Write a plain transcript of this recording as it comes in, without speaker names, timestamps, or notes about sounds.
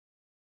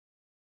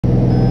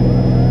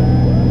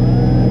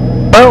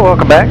Well,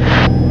 welcome back.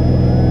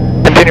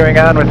 Continuing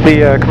on with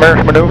the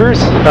commercial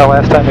maneuvers.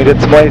 Last time we did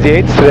some lazy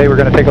eights. Today we're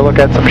going to take a look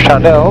at some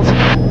Chandelles.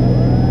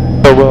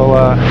 So we'll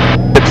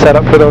get set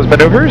up for those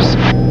maneuvers,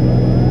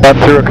 run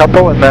through a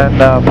couple, and then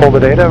pull the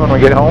data when we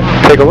get home,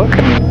 take a look,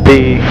 and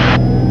see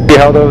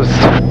how those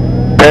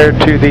compare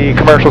to the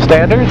commercial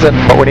standards and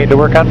what we need to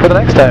work on for the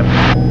next time.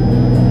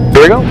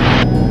 Here we go.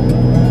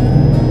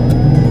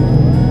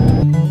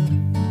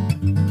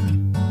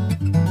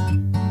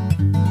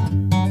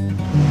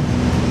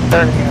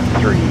 Starting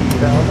at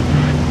 3,000.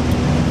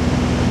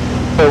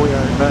 So we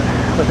are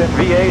within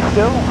VA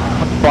still.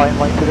 Flying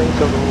light today,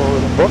 so a little lower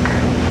than book.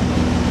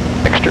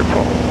 Mixture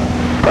full.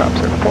 Props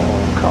are full.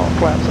 Column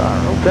flaps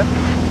are open.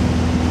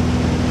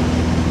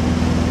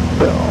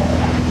 So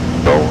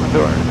roll into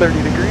our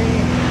 30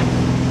 degree.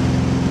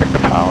 Bring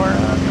the power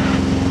on.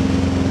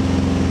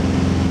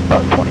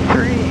 About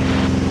 23.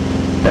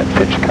 That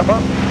pitch come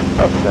up.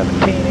 About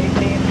 17,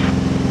 18.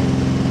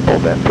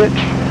 Hold that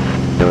pitch.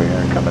 So we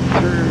are coming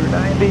through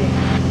 90.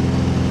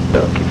 So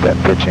keep that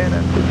pitch in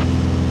and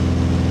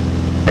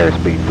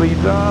airspeed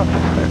bleeds off.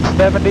 That's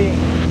 70.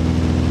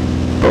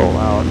 Roll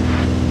out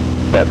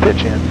that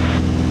pitch in.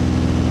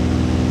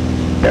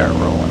 They're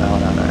rolling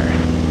out on our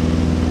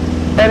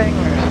heading.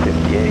 There's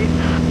 58.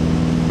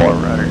 More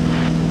rudder.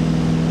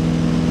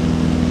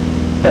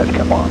 That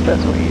come off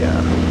as we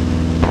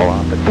pull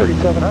off at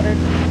 3,700.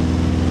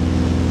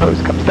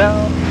 Nose comes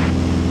down.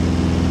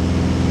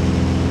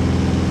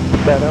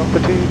 That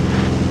altitude.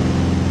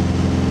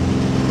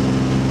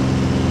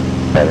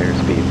 That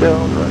airspeed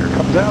builds, rudder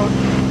comes out.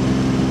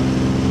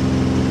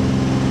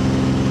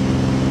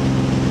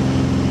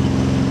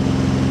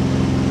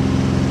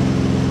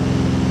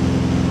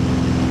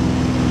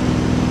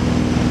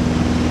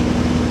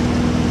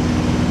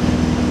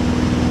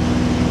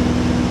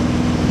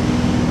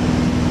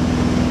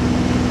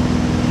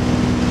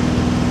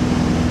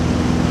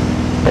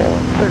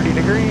 Pulling 30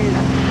 degrees.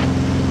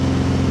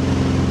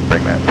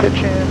 Bring that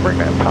pitch in, bring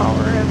that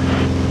power in.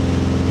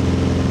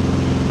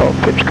 Oh,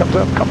 pitch comes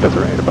up, compass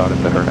right about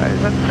at the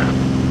horizon.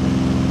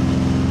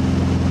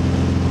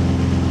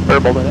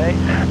 Verbal tonight.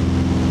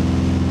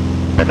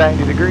 At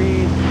 90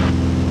 degrees.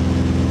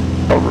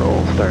 The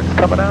roll starts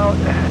coming out.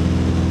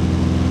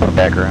 Go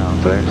back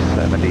around, so there's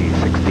 70,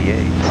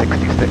 68,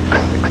 66,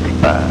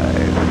 65.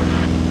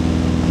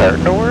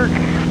 Starting to work.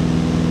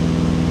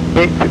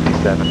 8,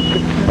 57, 50.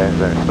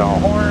 There's our stall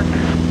horn.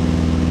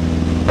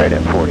 Right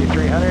at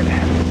 4,300.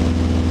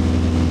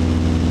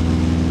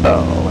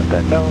 Oh, let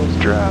that nose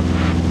drop.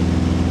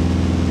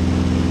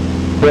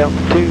 The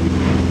altitude.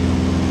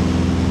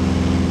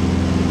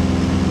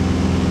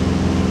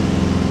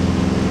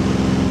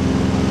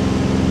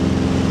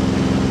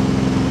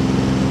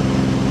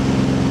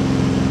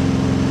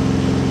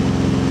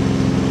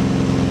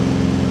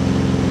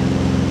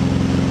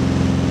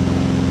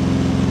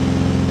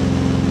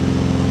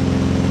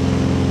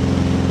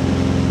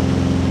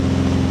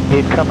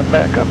 Need coming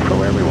back up for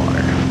where we want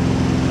her.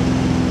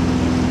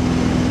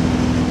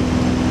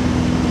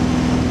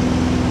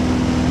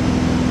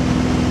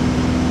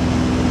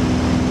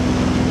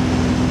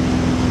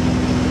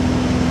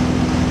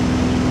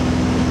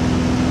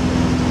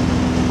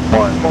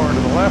 One more to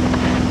the left.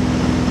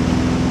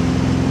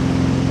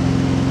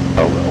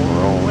 Oh, we'll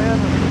roll in.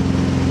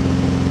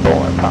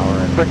 Roll our power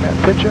and bring that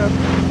pitch up.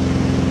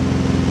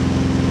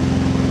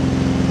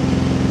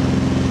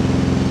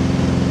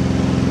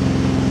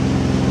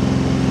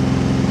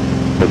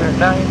 So they're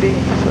 90,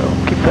 so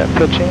keep that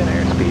pitch in,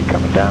 airspeed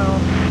coming down.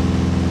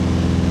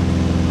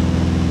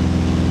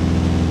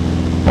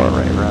 More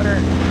right rudder.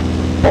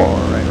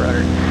 More right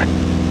rudder.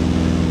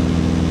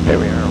 There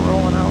we are,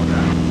 rolling out.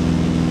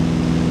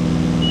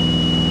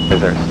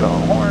 There's our stall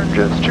horn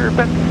just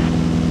chirping.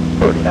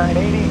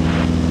 4980.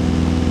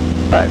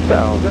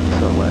 5,000,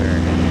 so let her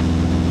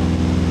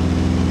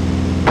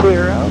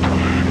clear out.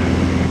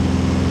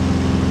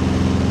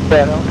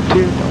 That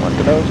altitude, don't let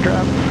the nose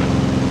drop.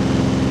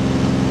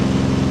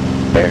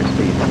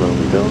 Airspeed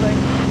slowly building.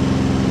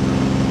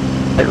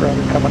 That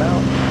rudder coming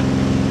out.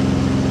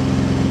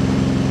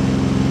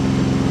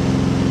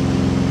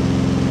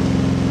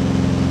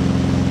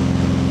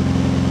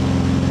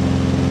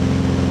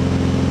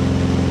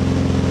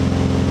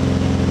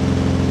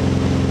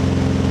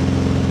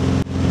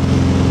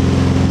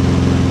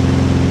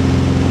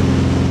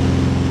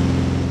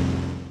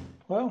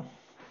 Well,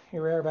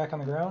 here we are back on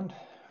the ground.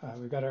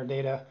 We've got our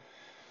data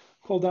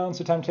pulled down,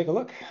 so time to take a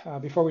look.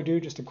 Before we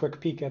do, just a quick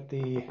peek at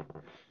the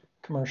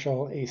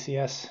commercial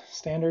ACS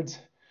standards.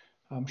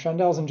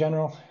 Chandelles in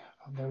general,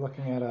 they're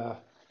looking at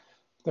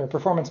their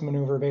performance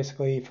maneuver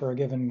basically for a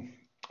given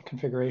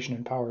configuration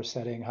and power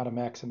setting, how to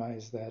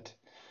maximize that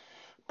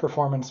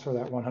performance for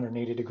that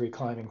 180 degree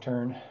climbing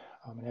turn,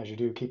 and as you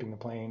do, keeping the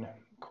plane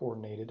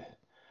coordinated.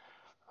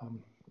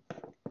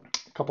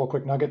 A couple of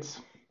quick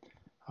nuggets.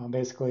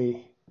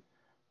 Basically,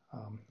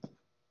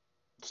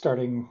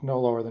 starting no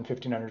lower than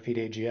 1,500 feet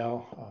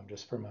AGL,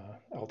 just from an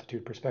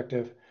altitude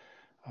perspective.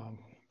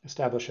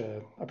 Establish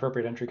an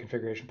appropriate entry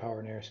configuration, power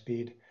and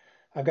airspeed.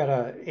 I've got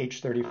a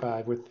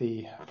H35 with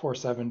the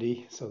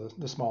 470, so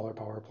the smaller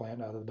power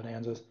plant out of the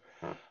Bonanzas.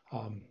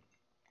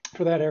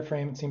 For that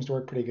airframe, it seems to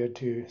work pretty good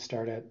to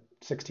start at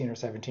 16 or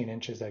 17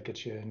 inches. That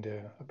gets you into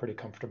a pretty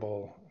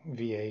comfortable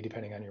VA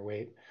depending on your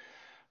weight.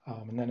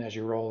 And then as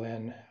you roll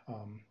in,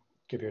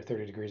 give your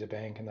 30 degrees of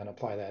bank and then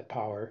apply that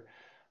power.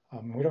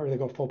 We don't really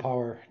go full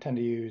power, tend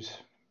to use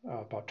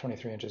about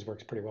 23 inches,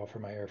 works pretty well for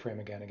my airframe.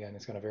 Again,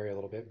 it's going to vary a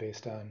little bit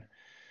based on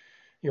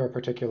your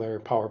particular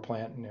power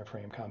plant and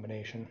airframe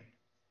combination.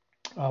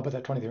 But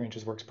that 23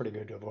 inches works pretty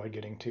good to avoid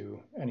getting to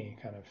any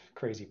kind of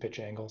crazy pitch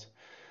angles.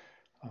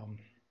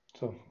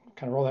 So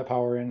kind of roll that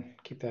power in,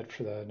 keep that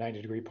for the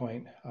 90 degree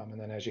point, and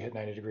then as you hit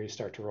 90 degrees,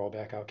 start to roll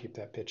back out, keep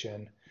that pitch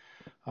in.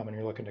 And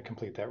you're looking to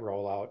complete that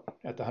rollout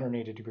at the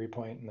 180 degree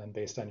point, and then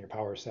based on your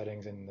power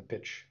settings and the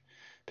pitch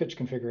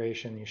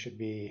configuration, you should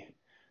be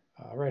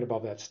right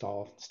above that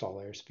stall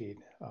airspeed,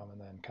 and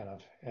then kind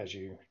of as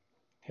you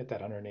hit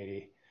that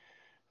 180,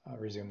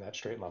 resume that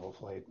straight level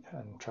flight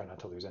and try not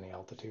to lose any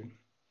altitude.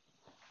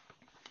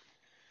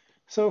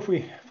 So if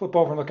we flip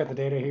over and look at the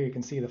data here, you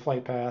can see the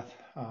flight path.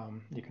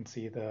 You can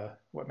see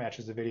what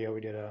matches the video.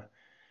 We did a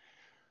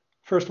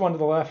first one to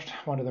the left,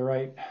 one to the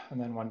right, and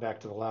then one back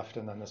to the left,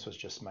 and then this was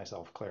just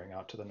myself clearing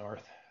out to the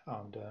north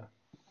to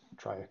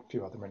try a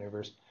few other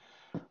maneuvers.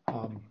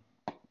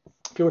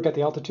 If you look at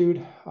the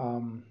altitude,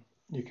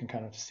 you can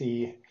kind of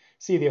see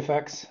the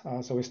effects.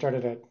 So we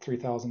started at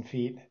 3,000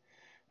 feet.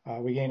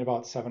 We gained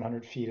about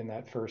 700 feet in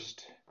that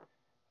first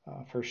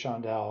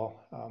chandelle.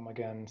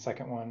 Again,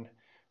 second one,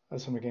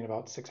 this one we gained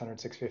about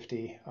 600,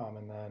 650,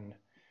 and then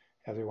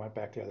as we went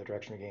back the other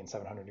direction, we gained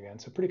 700 again.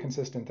 So pretty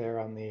consistent there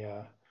on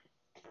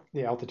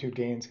the altitude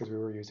gains because we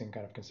were using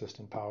kind of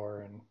consistent power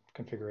and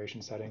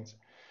configuration settings.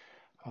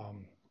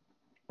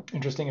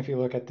 Interesting, if you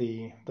look at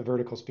the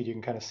vertical speed, you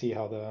can kind of see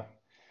how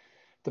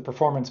the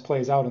performance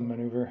plays out in the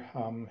maneuver.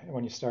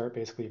 When you start,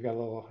 basically you've got a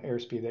little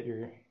airspeed that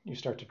you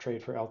start to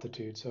trade for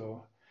altitude.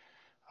 So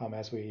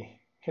as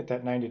we hit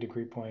that 90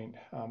 degree point,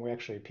 we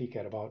actually peak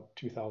at about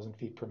 2,000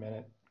 feet per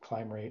minute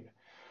climb rate.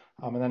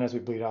 And then as we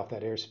bleed off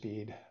that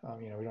airspeed,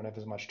 we don't have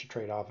as much to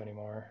trade off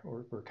anymore.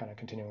 We're kind of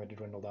continuing to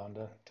dwindle down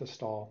to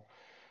stall.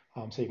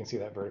 So you can see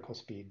that vertical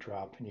speed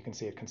drop, and you can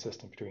see it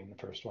consistent between the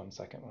first one,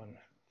 second one,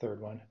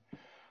 third one.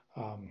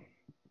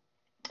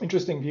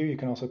 Interesting view. You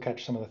can also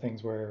catch some of the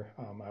things where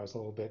I was a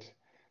little bit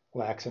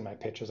lax in my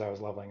pitch as I was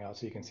leveling out.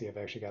 So you can see I've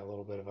actually got a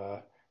little bit of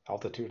a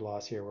altitude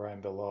loss here where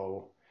I'm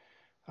below.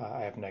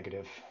 I have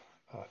negative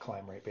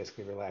climb rate,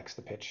 basically relax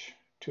the pitch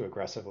too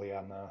aggressively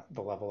on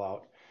the level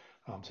out.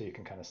 So you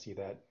can kind of see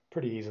that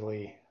pretty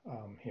easily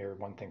here.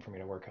 One thing for me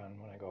to work on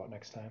when I go out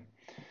next time.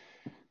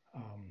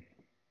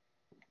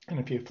 And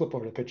if you flip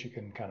over the pitch, you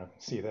can kind of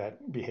see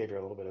that behavior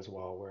a little bit as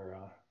well, where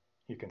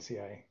you can see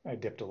I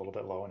dipped a little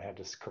bit low and had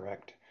to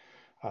correct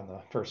on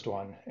the first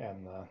one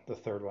and the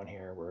third one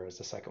here, whereas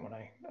the second one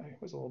I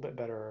was a little bit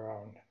better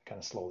around kind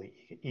of slowly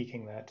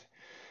eking that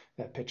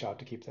pitch out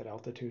to keep that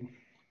altitude.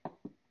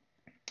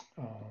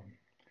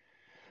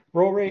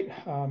 Roll rate,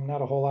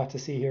 not a whole lot to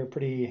see here.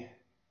 Pretty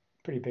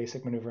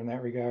basic maneuver in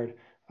that regard.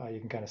 You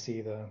can kind of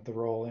see the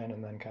roll in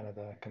and then kind of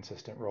the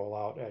consistent roll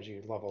out. As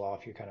you level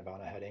off, you're kind of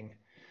on a heading.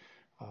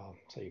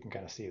 So you can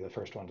kind of see the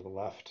first one to the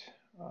left,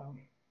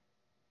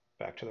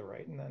 back to the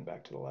right, and then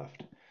back to the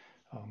left.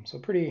 So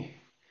pretty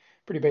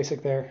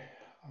basic there.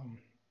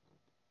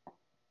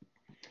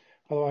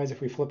 Otherwise, if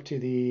we flip to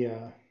the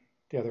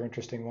other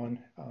interesting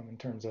one in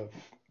terms of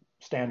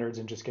standards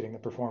and just getting the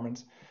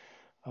performance,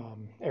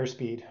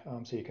 airspeed.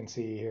 So you can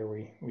see here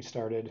we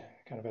started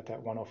kind of at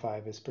that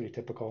 105 is pretty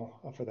typical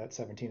for that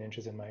 17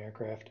 inches in my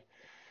aircraft.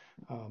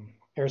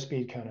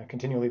 Airspeed kind of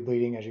continually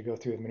bleeding as you go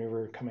through the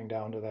maneuver, coming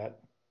down to that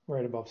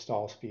right above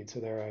stall speed. So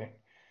there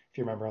if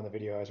you remember on the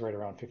video, I was right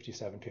around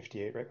 57,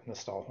 58 right when the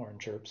stall horn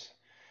chirps.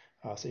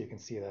 So you can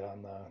see that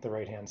on the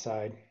right hand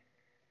side.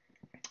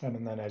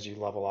 And then as you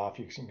level off,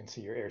 you can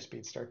see your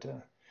airspeed start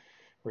to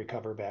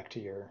recover back to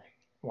your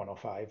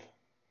 105,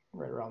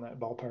 right around that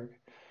ballpark.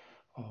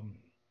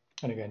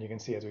 And again, you can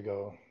see as we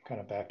go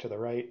kind of back to the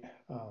right,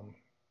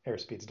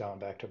 airspeed's down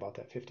back to about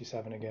that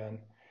 57 again.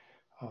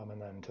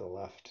 And then to the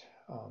left,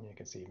 you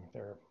can see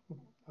they're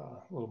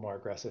a little more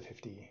aggressive,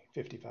 50,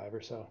 55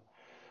 or so.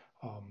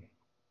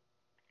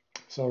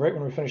 So right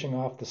when we're finishing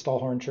off, the stall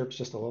horn chirps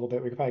just a little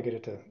bit. We could probably get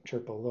it to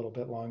chirp a little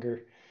bit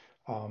longer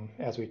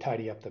as we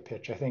tidy up the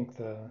pitch. I think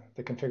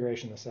the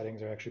configuration, the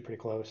settings are actually pretty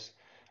close,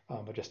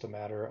 but just a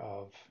matter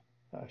of,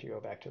 if you go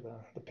back to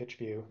the pitch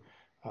view,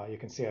 you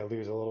can see I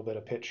lose a little bit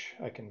of pitch.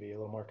 I can be a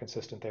little more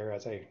consistent there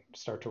as I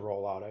start to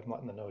roll out. I'm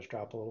letting the nose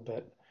drop a little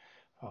bit.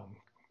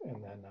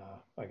 And then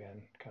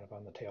again, kind of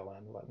on the tail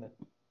end, letting it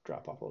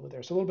drop off a little bit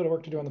there. So a little bit of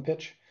work to do on the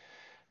pitch,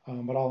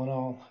 but all in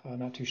all,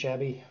 not too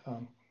shabby.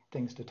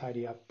 Things to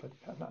tidy up, but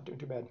I'm not doing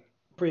too bad.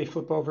 Pre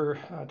flip over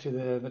to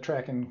the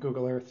track in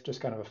Google Earth,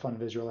 just kind of a fun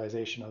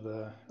visualization of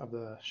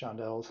the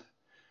Chandelles.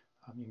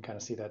 You can kind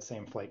of see that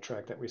same flight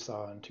track that we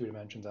saw in 2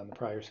 dimensions on the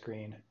prior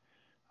screen.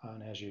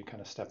 And as you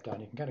kind of step down,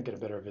 you can kind of get a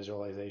better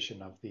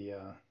visualization of the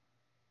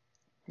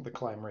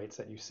climb rates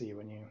that you see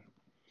when you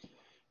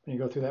when you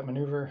go through that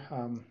maneuver,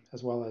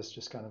 as well as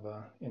just kind of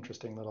a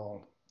interesting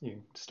little,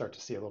 you start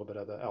to see a little bit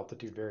of the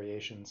altitude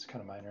variations,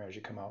 kind of minor as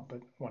you come out,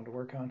 but one to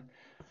work on.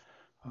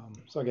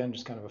 So again,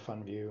 just kind of a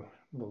fun view,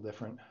 a little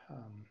different.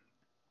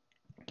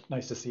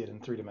 Nice to see it in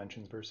 3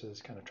 dimensions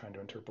versus kind of trying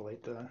to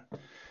interpolate the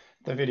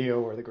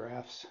video or the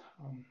graphs.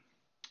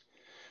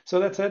 So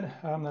that's it.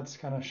 That's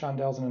kind of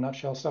Chandelles in a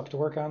nutshell, stuff to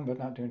work on, but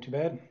not doing too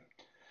bad.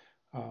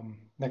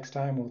 Next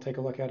time we'll take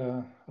a look at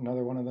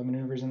another one of the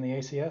maneuvers in the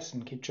ACS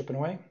and keep chipping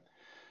away.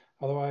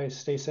 Otherwise,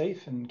 stay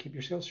safe and keep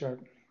your skills sharp.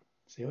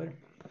 See you later.